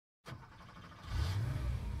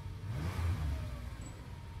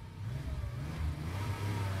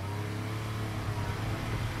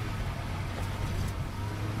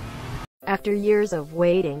After years of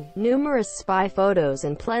waiting, numerous spy photos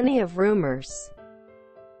and plenty of rumors,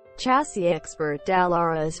 chassis expert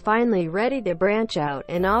Dallara is finally ready to branch out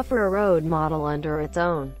and offer a road model under its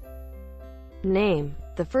own name.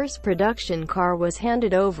 The first production car was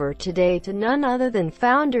handed over today to none other than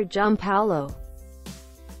founder Gianpaolo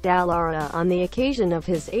Dallara on the occasion of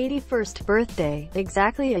his 81st birthday,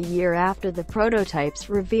 exactly a year after the prototype's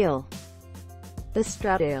reveal. The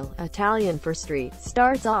Stradale, Italian for street,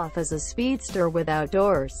 starts off as a speedster without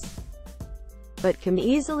doors, but can be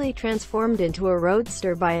easily transformed into a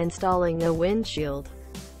roadster by installing a windshield.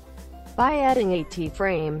 By adding a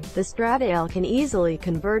T-frame, the Stradale can easily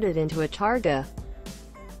convert it into a Targa,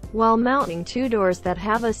 while mounting two doors that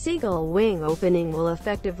have a seagull wing opening will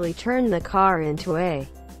effectively turn the car into a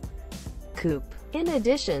coupe. In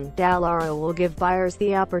addition, Dallara will give buyers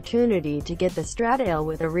the opportunity to get the Stradale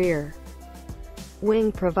with a rear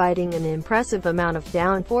wing, providing an impressive amount of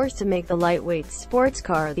downforce to make the lightweight sports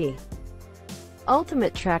car the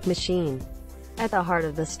ultimate track machine. At the heart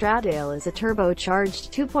of the Stradale is a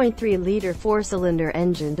turbocharged 2.3-liter four-cylinder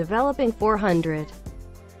engine developing 400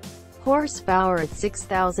 horsepower at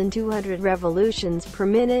 6,200 revolutions per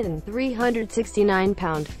minute and 369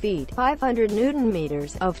 pound-feet, 500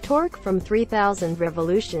 newton-meters of torque from 3,000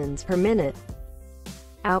 revolutions per minute.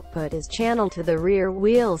 Output is channeled to the rear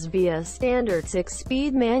wheels via a standard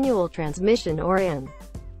 6-speed manual transmission or an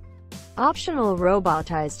optional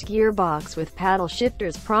robotized gearbox with paddle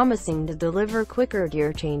shifters promising to deliver quicker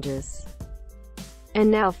gear changes.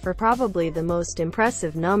 And now for probably the most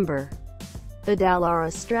impressive number. The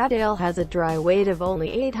Dallara Stradale has a dry weight of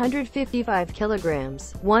only 855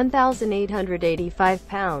 kilograms, 1,885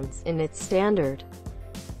 pounds, in its standard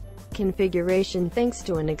configuration thanks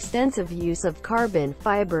to an extensive use of carbon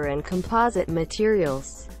fiber and composite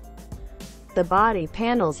materials. The body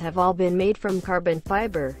panels have all been made from carbon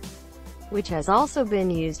fiber, which has also been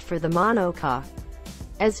used for the monocoque.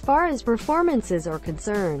 As far as performances are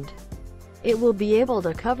concerned, it will be able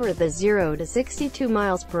to cover the 0 to 62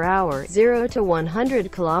 miles per hour, 0 to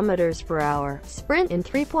 100 kilometers per hour sprint in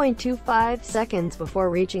 3.25 seconds before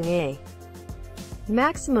reaching a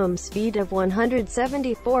maximum speed of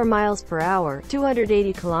 174 miles per hour,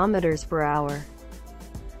 280 kilometers per hour.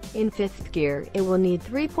 In fifth gear, it will need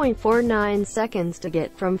 3.49 seconds to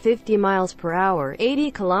get from 50 miles per hour,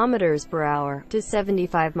 80 kilometers per hour, to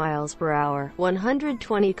 75 miles per hour,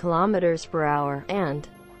 120 kilometers per hour, and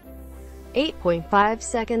 8.5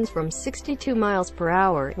 seconds from 62 miles per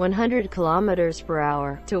hour, 100 kilometers per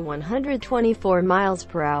hour, to 124 miles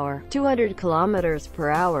per hour, 200 kilometers per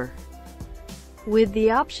hour. With the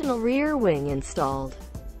optional rear wing installed,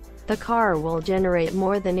 the car will generate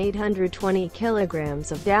more than 820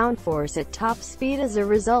 kilograms of downforce at top speed as a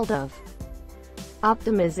result of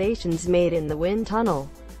optimizations made in the wind tunnel.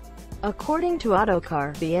 According to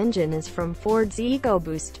Autocar, the engine is from Ford's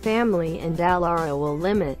EcoBoost family and Dallara will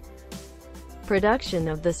limit production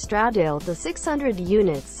of the Stradale to 600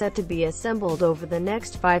 units set to be assembled over the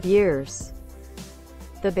next 5 years.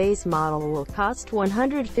 The base model will cost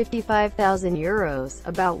 €155,000,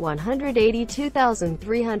 about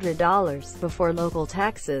 $182,300 before local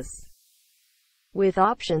taxes, with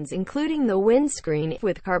options including the windscreen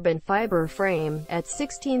with carbon fiber frame at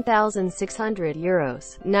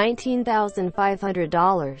 €16,600,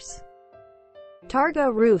 $19,500.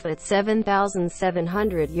 Targa roof at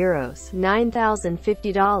 €7,700,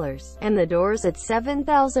 $9,050, and the doors at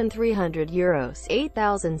 €7,300,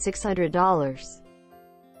 $8,600.